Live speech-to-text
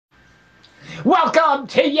Welcome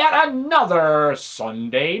to yet another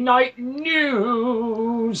Sunday night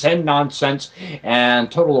news and nonsense.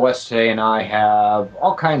 And Total OS today and I have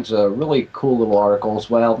all kinds of really cool little articles.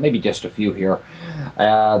 Well, maybe just a few here.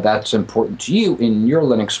 That's important to you in your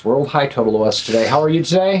Linux world. Hi, Total OS today. How are you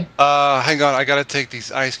today? Hang on, I gotta take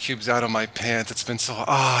these ice cubes out of my pants. It's been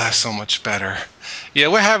that's so much better. Yeah,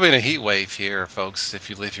 we're having a heat wave here, folks, if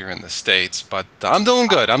you live here in the States, but I'm doing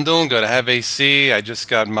good. I'm doing good. I have AC. I just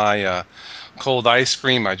got my cold ice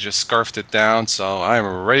cream. I just scarfed it down, so I'm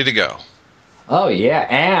ready to go. Oh, yeah.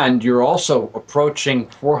 And you're also approaching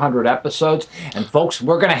 400 episodes. And folks,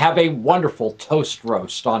 we're going to have a wonderful toast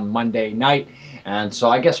roast on Monday night. And so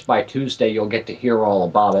I guess by Tuesday, you'll get to hear all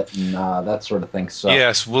about it and that sort of thing. So,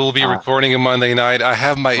 Yes, we'll be uh, recording a Monday night. I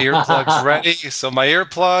have my earplugs ready, so my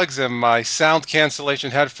earplugs and my sound cancellation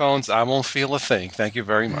headphones, I won't feel a thing. Thank you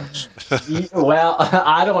very much. well,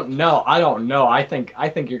 I don't know. I don't know. I think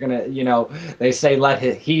you're gonna. They say let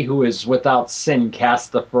he who is without sin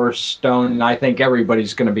cast the first stone, and I think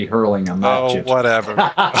everybody's gonna be hurling them at Oh, you. whatever.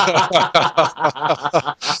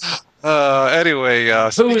 Anyway,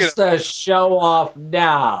 speaking Who's the show off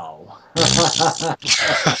now?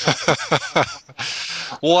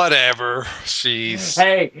 whatever. Jeez.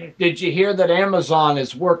 Hey, did you hear that Amazon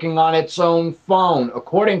is working on its own phone?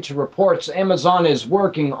 According to reports, Amazon is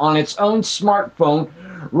working on its own smartphone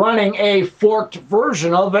running a forked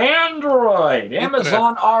version of Android. Internet.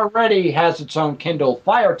 Amazon already has its own Kindle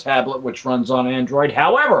Fire tablet, which runs on Android.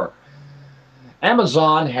 However,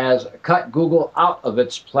 Amazon has cut Google out of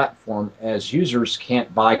its platform as users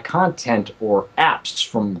can't buy content or apps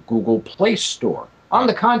from Google Play Store. On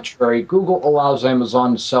the contrary, Google allows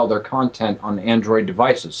Amazon to sell their content on Android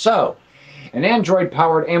devices. So, an Android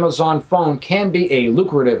powered Amazon phone can be a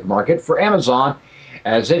lucrative market for Amazon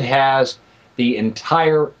as it has the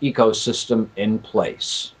entire ecosystem in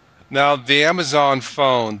place. Now, the Amazon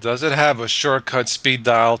phone, does it have a shortcut speed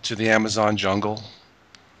dial to the Amazon jungle?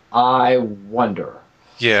 I wonder.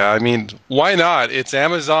 Yeah, I mean, why not? It's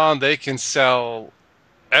Amazon. They can sell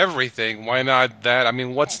everything. Why not that? I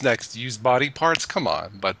mean, what's next? Used body parts? Come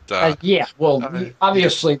on. But Yeah, well, yeah,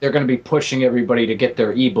 obviously they're going to be pushing everybody to get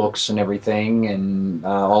their ebooks and everything, and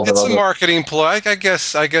all the it's a other. marketing play. I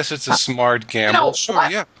guess it's a smart You gamble. know, Sure, I,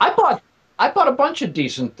 yeah. I bought I bought a bunch of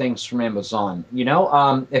decent things from Amazon.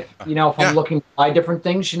 If I'm Yeah, looking to buy different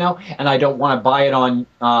things, and I don't want to buy it on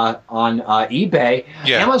eBay,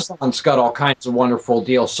 yeah. Amazon's got all kinds of wonderful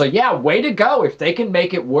deals. So yeah, way to go if they can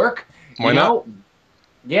make it work. Why You not? know,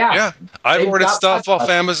 yeah, Yeah, I've they've ordered got my stuff off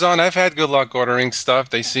blessing. Amazon. I've had good luck ordering stuff.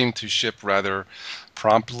 They seem to ship rather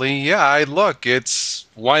promptly. Yeah, I look, it's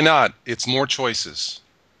why not? It's more choices,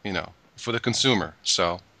 for the consumer.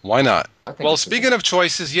 So why not? I think Well, it's a good. speaking of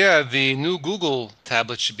choices, yeah, the new Google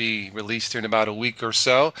tablet should be released here in about a week or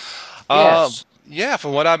so. Uh, Yes, yeah,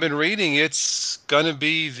 from what I've been reading, this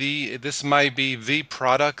might be the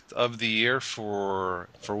product of the year for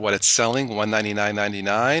what it's selling,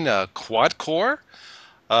 199.99, quad core.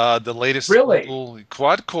 The latest really. Google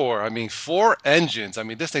quad core. I mean, four engines. I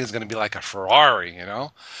mean, this thing is going to be like a Ferrari.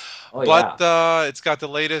 Oh But yeah. it's got the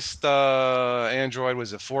latest Android.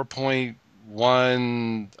 Was it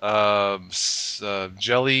 4.1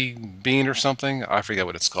 Jelly Bean or something? I forget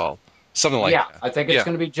what it's called. Something like Yeah, that. I think it's Yeah.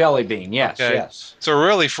 going to be Jelly Bean. Yes, Okay. yes. So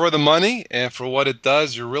really, for the money and for what it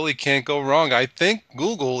does, you really can't go wrong. I think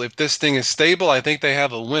Google, if this thing is stable, I think they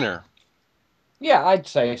have a winner. Yeah, I'd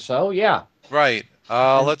say so. Yeah. Right.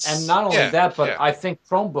 And Let's. not only Yeah. that, but Yeah. I think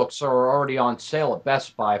Chromebooks are already on sale at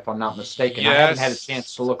Best Buy, if I'm not mistaken. I haven't had a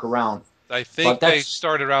chance to Yes, look around, I but think they that's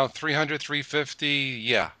start around 300, 350.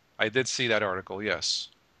 Yeah, I did see that article. Yes.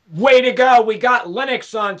 way to go. We got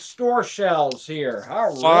Linux on store shelves here. All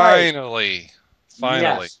right. Finally.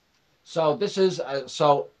 Finally. Yes.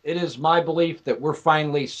 So it is my belief that we're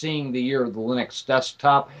finally seeing the year of the Linux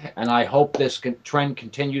desktop, and I hope this trend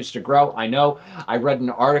continues to grow. I know I read an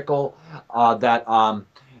article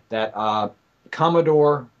that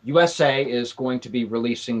Commodore USA is going to be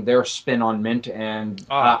releasing their spin on Mint, and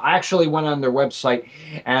Ah, I actually went on their website,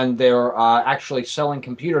 and they're actually selling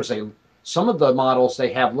computers. Some of the models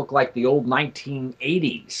they have look like the old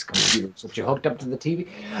 1980s computers that you hooked up to the TV,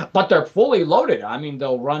 but they're fully loaded. I mean,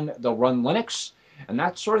 they'll run Linux and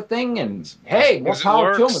that sort of thing. And as hey, long more as it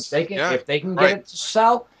power to them if works. they can Yeah. if they can get Right. it to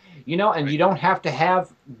sell. And Right. you don't have to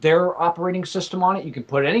have their operating system on it. You can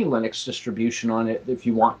put any Linux distribution on it if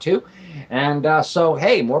you want to. And so,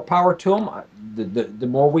 hey, more power to them. The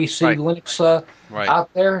more we see Right. Linux Right.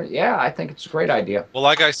 out there, yeah, I think it's a great idea. Well,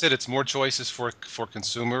 like I said, it's more choices for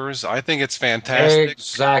consumers. I think it's fantastic.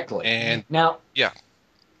 Exactly. And Now, yeah,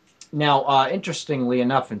 Now, interestingly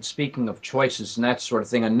enough, and speaking of choices and that sort of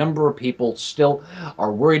thing, a number of people still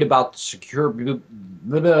are worried about the secure boot.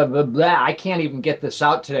 Blah, blah, blah, blah. I can't even get this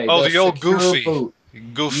out today. Oh, The the old secure Goofy, boot.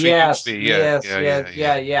 Yes, Goofy. Yeah, yes, yeah, yes,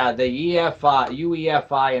 yeah, yeah. yeah, yeah. The EFI,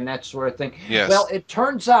 UEFI, and that sort of thing. Well, Yes. it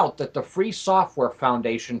turns out that the Free Software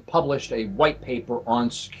Foundation published a white paper on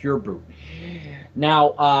secure boot.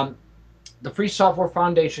 Now, the Free Software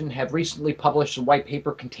Foundation have recently published a white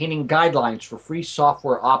paper containing guidelines for free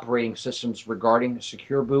software operating systems regarding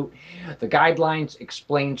secure boot. The guidelines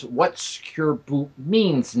explains what secure boot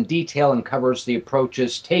means in detail and covers the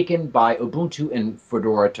approaches taken by Ubuntu and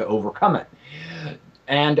Fedora to overcome it.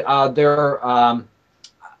 And I'll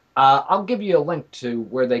give you a link to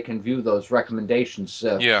where they can view those recommendations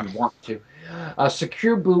if Yeah. you want to.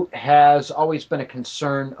 Secure boot has always been a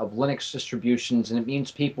concern of Linux distributions, and it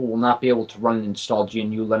means people will not be able to run and install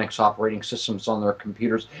GNU Linux operating systems on their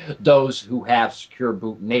computers, those who have secure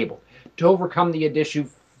boot enabled. To overcome the issue,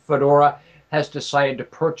 Fedora has decided to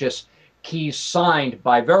purchase keys signed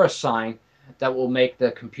by VeriSign that will make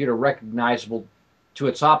the computer recognizable to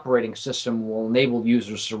its operating system, will enable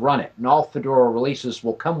users to run it. And all Fedora releases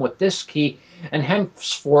will come with this key, and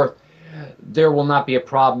henceforth there will not be a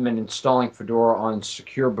problem in installing Fedora on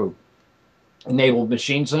secure boot enabled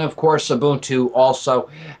machines. And of course, Ubuntu also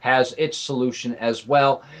has its solution as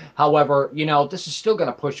well. However, this is still going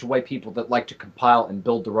to push away people that like to compile and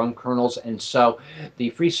build their own kernels. And so the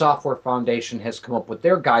Free Software Foundation has come up with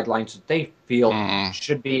their guidelines that they feel Mm.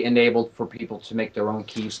 should be enabled for people to make their own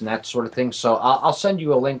keys and that sort of thing. So I'll send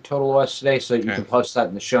you a link, TotalOS, today, so that you Okay. can post that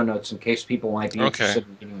in the show notes in case people might be Okay. interested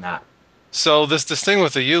in reading that. So this thing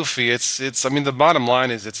with the Eufy, it's I mean the bottom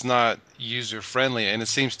line is it's not user friendly, and it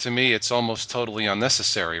seems to me it's almost totally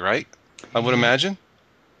unnecessary, right? I would imagine.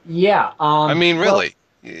 Yeah. I mean, Well,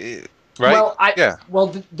 really, right? Well, I Yeah.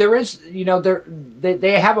 well there is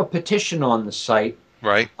they have a petition on the site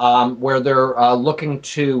Right. where they're looking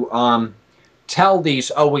to tell these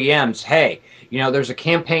OEMs, hey, there's a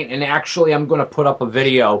campaign, and actually I'm going to put up a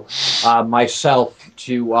video myself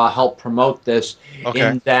to help promote this. Okay.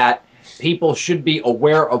 In that people should be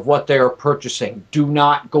aware of what they are purchasing. Do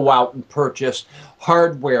not go out and purchase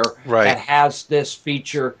hardware Right. that has this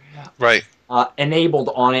feature Right.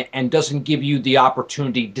 enabled on it and doesn't give you the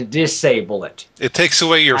opportunity to disable it. It takes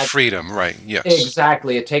away your I, freedom, right? Yes.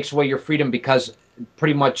 exactly. It takes away your freedom because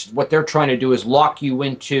pretty much what they're trying to do is lock you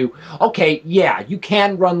into, okay, yeah, you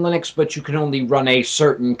can run Linux, but you can only run a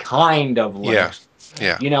certain kind of Yeah. Linux.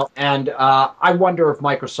 Yeah. And I wonder if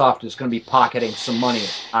Microsoft is going to be pocketing some money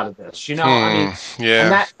out of this. I mean, Hmm. and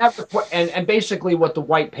Yeah. and basically what the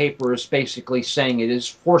white paper is basically saying, it is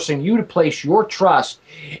forcing you to place your trust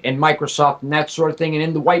in Microsoft and that sort of thing. And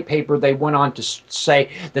in the white paper, they went on to say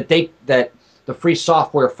that the Free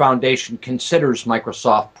Software Foundation considers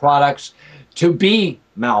Microsoft products to be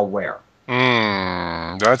malware.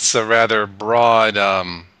 That's a rather broad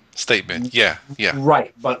statement. Yeah. Yeah.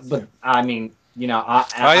 Right, but I mean,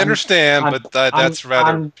 I understand, I'm but I'm that's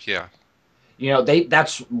rather I'm yeah. they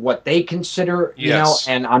that's what they consider, Yes.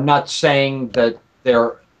 and I'm not saying that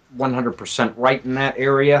they're 100% right in that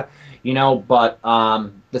area, but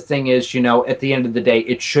the thing is, at the end of the day,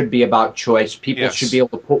 it should be about choice. People should be Yes.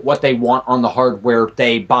 able to put what they want on the hardware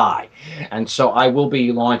they buy. And so I will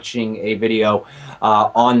be launching a video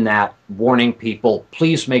on that, warning people,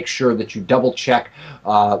 please make sure that you double check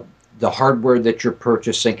the hardware that you're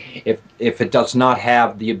purchasing. If it does not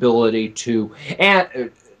have the ability to, and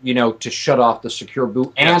to shut off the secure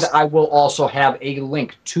boot. And Yes. I will also have a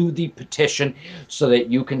link to the petition so that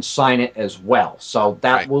you can sign it as well. So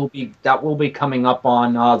Right. that will be coming up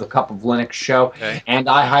on the Cup of Linux show. Okay. And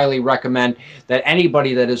I highly recommend that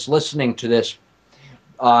anybody that is listening to this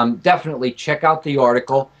definitely check out the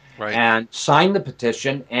article Right. and sign the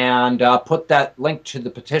petition, and put that link to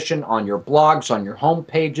the petition on your blogs, on your home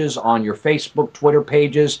pages, on your Facebook, Twitter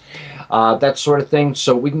pages, that sort of thing,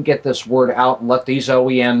 so we can get this word out and let these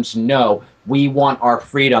OEMs know we want our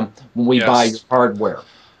freedom when we buy your Yes. hardware.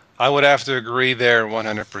 I would have to agree there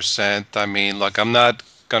 100%. I mean, look, I'm not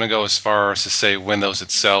going to go as far as to say Windows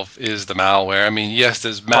itself is the malware. I mean, yes,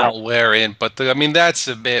 there's Right. malware in, but I mean that's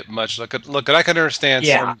a bit much. Look, I can understand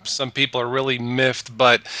Yeah. some people are really miffed,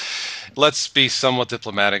 but let's be somewhat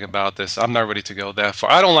diplomatic about this. I'm not ready to go that far.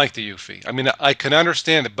 I don't like the UFI. I mean, I can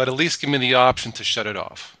understand it, but at least give me the option to shut it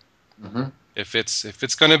off. Hmm. If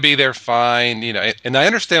it's going to be there, fine. And I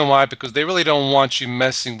understand why, because they really don't want you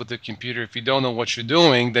messing with the computer. If you don't know what you're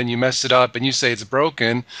doing, then you mess it up and you say it's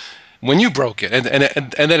broken when you broke it, and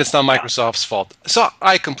then it's not Yeah. Microsoft's fault. So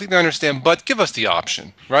I completely understand, but give us the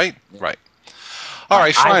option, right? Yeah. Right. All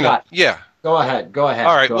right, I've final. got. Yeah. Go ahead. Go All ahead.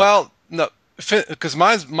 right. Go ahead. Well, no. because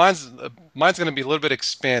mine's going to be a little bit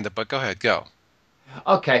expanded, but go ahead, go.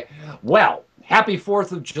 Okay. Well, happy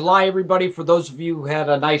 4th of July, everybody. For those of you who had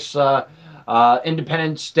a nice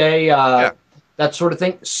Independence Day, Yeah. that sort of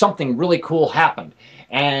thing, something really cool happened.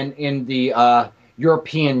 And in the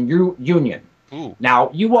European Union. Ooh. Now,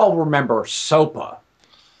 you all remember SOPA,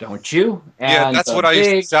 don't you? Yeah, And that's the what I used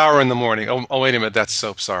to big shower in the morning. Oh, wait a minute, that's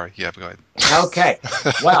soap. Sorry. Yeah, go Okay.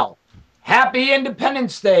 ahead. Well, happy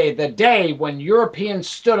Independence Day, the day when Europeans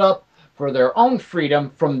stood up for their own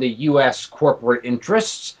freedom from the U.S. corporate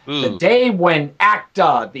interests, the Ooh. day when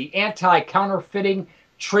ACTA, the Anti Counterfeiting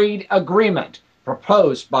Trade Agreement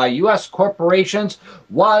proposed by U.S. corporations,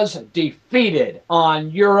 was defeated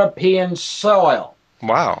on European soil.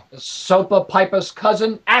 Wow. SOPA PIPA's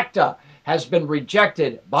cousin, ACTA, has been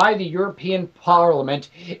rejected by the European Parliament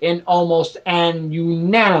in almost an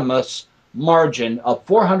unanimous margin of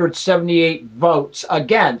 478 votes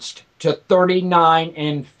against to 39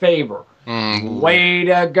 in favor. Mm. Way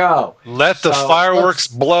to go. Let the So fireworks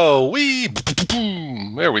let's blow. Wee.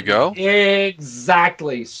 Boom. There we go.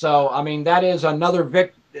 exactly. So I mean that is another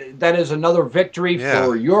victory Yeah.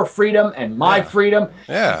 for your freedom and my Yeah. freedom,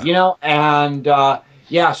 Yeah. and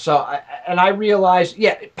yeah. And I realize,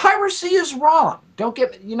 yeah, piracy is wrong. Don't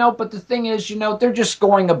get, but the thing is, they're just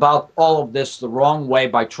going about all of this the wrong way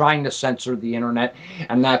by trying to censor the internet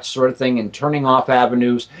and that sort of thing and turning off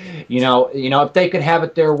avenues. If they could have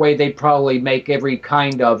it their way, they'd probably make every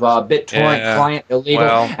kind of BitTorrent Yeah. client illegal.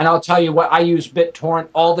 Well, And I'll tell you what, I use BitTorrent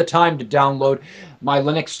all the time to download my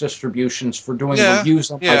Linux distributions for doing yeah.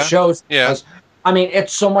 reviews on my Yeah. shows Yeah. because I mean,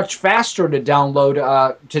 it's so much faster to download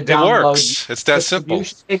It works. It's that simple.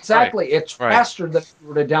 distribution. Right. Exactly, it's Right. faster than if you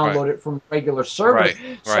were to Right. download it from a regular server. Right.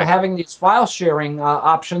 So Right. having these file sharing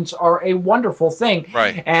options are a wonderful thing,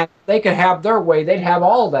 Right. and they could have their way. They'd have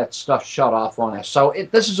all that stuff shut off on us. So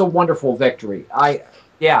this is a wonderful victory.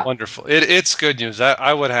 Yeah. Wonderful. It's good news.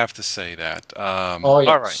 I would have to say that. Oh All right.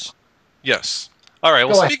 yes. Yes. All right.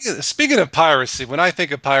 Well, Go ahead. speaking of piracy, when I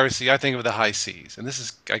think of piracy, I think of the high seas, and this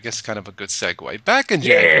is, I guess, kind of a good segue. Back in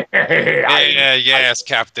January. Yeah. Yeah. Yes,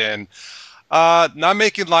 Captain. Not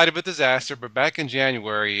making light of a disaster, but back in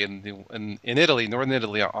January in Italy, northern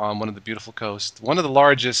Italy, on one of the beautiful coasts, one of the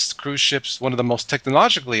largest cruise ships, one of the most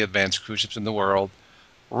technologically advanced cruise ships in the world,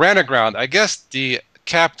 ran aground. I guess the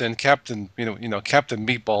captain, Captain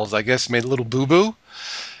Meatballs, I guess, made a little boo boo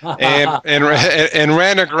and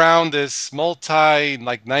ran aground this multi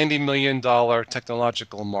like $90 million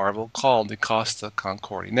technological marvel called the Costa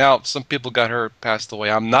Concordia. Now, some people got hurt, passed away.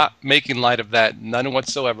 I'm not making light of that, none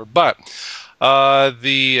whatsoever. But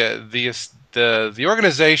the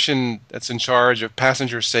organization that's in charge of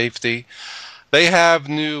passenger safety, they have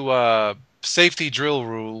new safety drill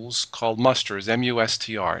rules called musters,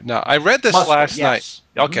 MUSTR. Now, I read this Mustard. last night.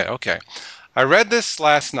 Yes. Okay, okay. I read this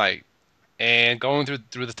last night and going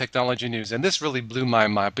through the technology news, and this really blew my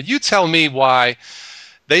mind. But you tell me why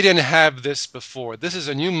they didn't have this before. This is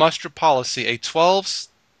a new muster policy,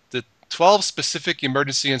 the 12 specific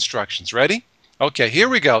emergency instructions. Ready? Okay, here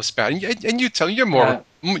we go, Spat. And you're more. Uh,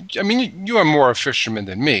 I mean, you are more a fisherman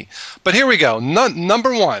than me. But here we go.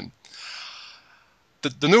 Number one.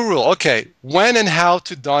 The new rule, okay, when and how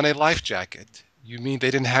to don a life jacket. You mean they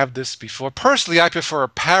didn't have this before? Personally, I prefer a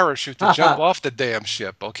parachute to jump off the damn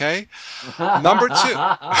ship, okay? Number two,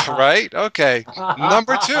 right? Okay.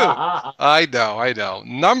 Number two, I know.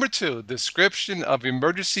 Number two, description of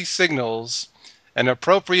emergency signals and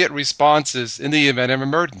appropriate responses in the event of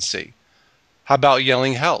emergency. How about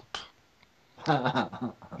yelling help?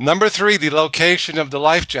 Number three, the location of the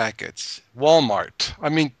life jackets. Walmart. I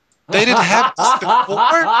mean, they didn't have this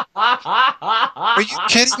before? Are you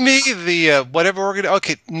kidding me? The whatever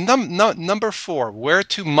okay, number four, where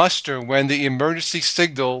to muster when the emergency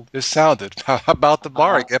signal is sounded. How about the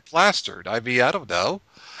bar get plastered? I don't know.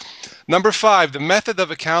 Number five, the method of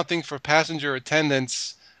accounting for passenger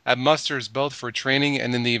attendance at musters both for training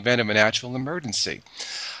and in the event of a natural emergency.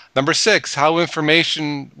 Number six, how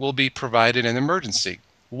information will be provided in emergency.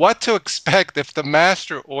 What to expect if the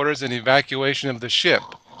master orders an evacuation of the ship.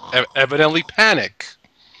 Evidently panic.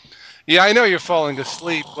 Yeah, I know you're falling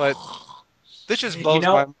asleep, but this just you blows my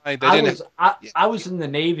know, mind. They I didn't. was I, Yeah, I was in the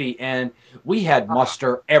Navy and we had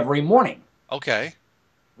muster every morning. okay.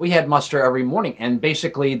 We had muster every morning, and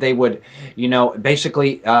basically they would, they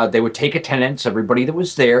would take attendance, everybody that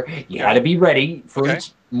was there. You Yeah. had to be ready for Okay.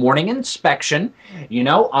 morning inspection,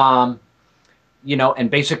 and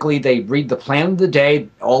basically they read the plan of the day,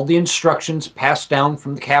 all the instructions passed down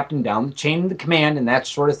from the captain down the chain of the command, and that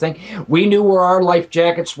sort of thing. We knew where our life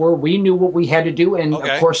jackets were. We knew what we had to do, and of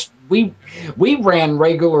Okay. course we ran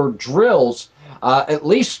regular drills at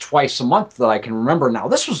least twice a month that I can remember. Now,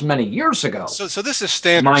 this was many years ago, So this is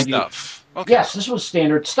standard mind you. stuff. Okay. Yes, this was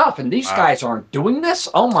standard stuff, and these Wow. guys aren't doing this.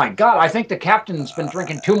 Oh my God! I think the captain's been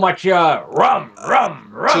drinking too much rum, rum,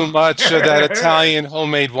 Too rum. much of that Italian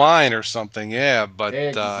homemade wine or something, yeah. But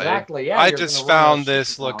Exactly. Yeah, I you're going to just run out of found shit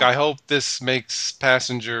this. Look, around. I hope this makes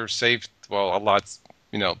passenger safe. Well, a lot,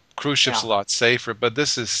 cruise ships Yeah. a lot safer. But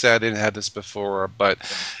this is sad. I didn't have this before. But Yeah.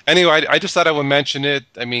 anyway, I just thought I would mention it.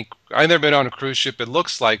 I mean, I've never been on a cruise ship. It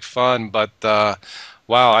looks like fun, but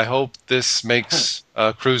wow, I hope this makes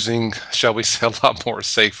cruising, shall we say, a lot more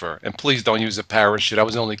safer. And please don't use a parachute. I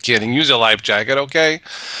was only kidding. Use a life jacket, okay?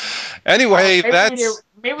 Well, Anyway, maybe that's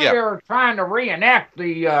maybe yeah. they were trying to reenact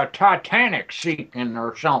the Titanic sinking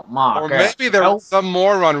or something Or like that. maybe You there was know. some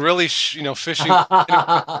moron really, fishing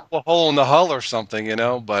a hole in the hull or something.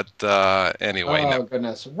 But anyway, no. Oh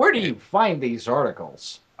goodness, where do you find these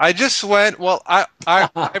articles? I just went. Well, I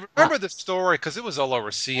remember the story because it was all over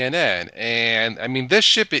CNN, and I mean this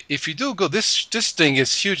ship. If you do go, this thing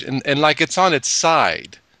is huge, and like it's on its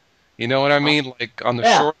side. You know what I mean? Like on the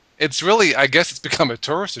Yeah. shore. It's really. I guess it's become a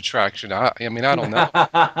tourist attraction. I mean, I don't know.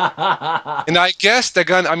 And I guess they're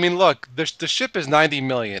gonna. I mean, look, the ship is 90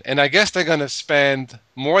 million, and I guess they're gonna spend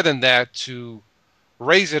more than that to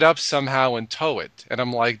raise it up somehow and tow it. And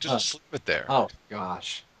I'm like, just leave it there. Oh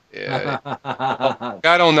gosh. Yeah. Well,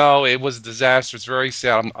 I don't know. It was a disaster. It's very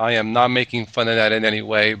sad. I am not making fun of that in any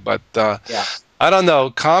way, but Yeah. I don't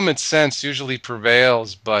know. Common sense usually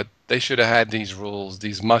prevails, but they should have had these rules,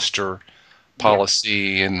 these muster Yeah.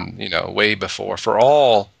 policy, and way before for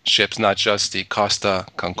all ships, not just the Costa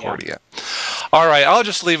Yeah. Concordia. All right, I'll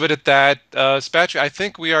just leave it at that. Spatry, I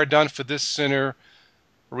think we are done for this center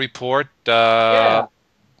report. Yeah.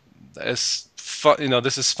 It's fun,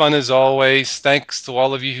 this is fun as always. Thanks to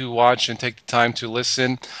all of you who watch and take the time to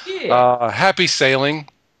listen. Yeah. Happy sailing.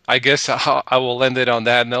 I guess I will end it on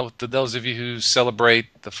that note. To those of you who celebrate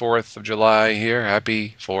the 4th of July here,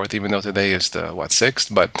 happy 4th, even though today is the,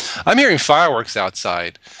 6th? But I'm hearing fireworks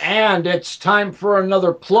outside. And it's time for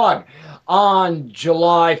another plug on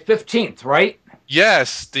July 15th, right?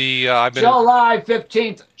 Yes, I've been July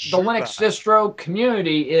 15th, the July. Linux distro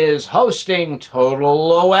community is hosting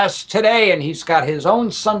Total OS today, and he's got his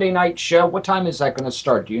own Sunday night show. What time is that going to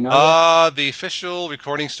start? Do you know yet? The official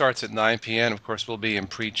recording starts at 9 p.m. Of course, we'll be in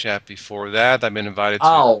pre-chat before that. I've been invited to,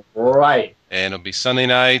 Oh, right. and it'll be Sunday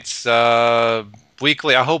nights,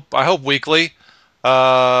 weekly. I hope weekly.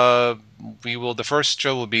 Uh, we will. The first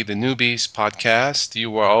show will be the Newbies podcast.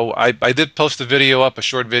 I did post a video up, a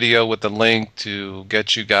short video with the link to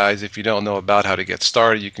get you guys. If you don't know about how to get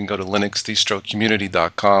started, you can go to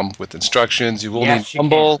linuxdistrocommunity.com with instructions. You will need Yes, you can.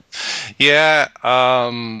 Humble. Yeah,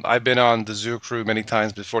 I've been on the Zoo Crew many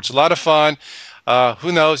times before. It's a lot of fun.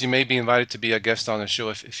 Who knows? You may be invited to be a guest on the show.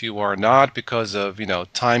 If you are not, because of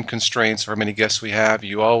time constraints or how many guests we have,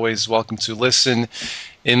 you always welcome to listen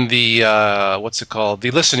in the what's it called?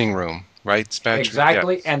 The listening room, right, Patrick? Yeah.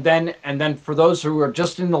 Exactly. And then for those who are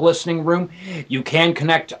just in the listening room, you can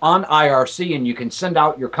connect on IRC and you can send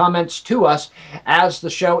out your comments to us as the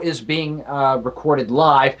show is being recorded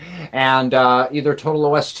live. And either Total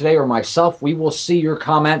OS Today or myself, we will see your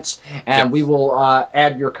comments Yep. and we will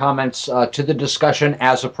add your comments to the discussion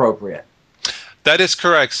as appropriate. That is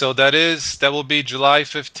correct. So that will be July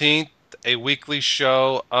 15th, a weekly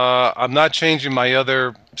show. I'm not changing my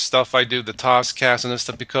other stuff I do, the Tosscast and this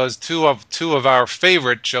stuff, because two of our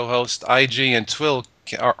favorite show hosts, IG and Twill,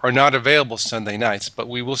 are not available Sunday nights. But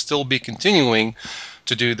we will still be continuing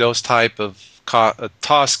to do those type of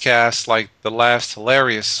Tosscasts, like the last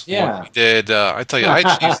hilarious one Yeah. we did. I tell you,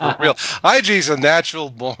 IG's the real. IG's a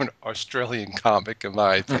natural-born Australian comic, in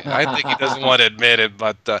my opinion. I think he doesn't want to admit it,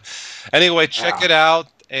 but anyway, check Yeah. it out,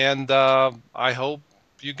 and I hope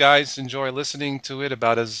you guys enjoy listening to it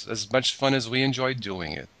about as much fun as we enjoy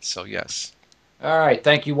doing it. So yes, All right.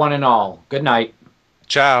 Thank you, one and all. Good night.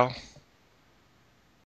 ciao.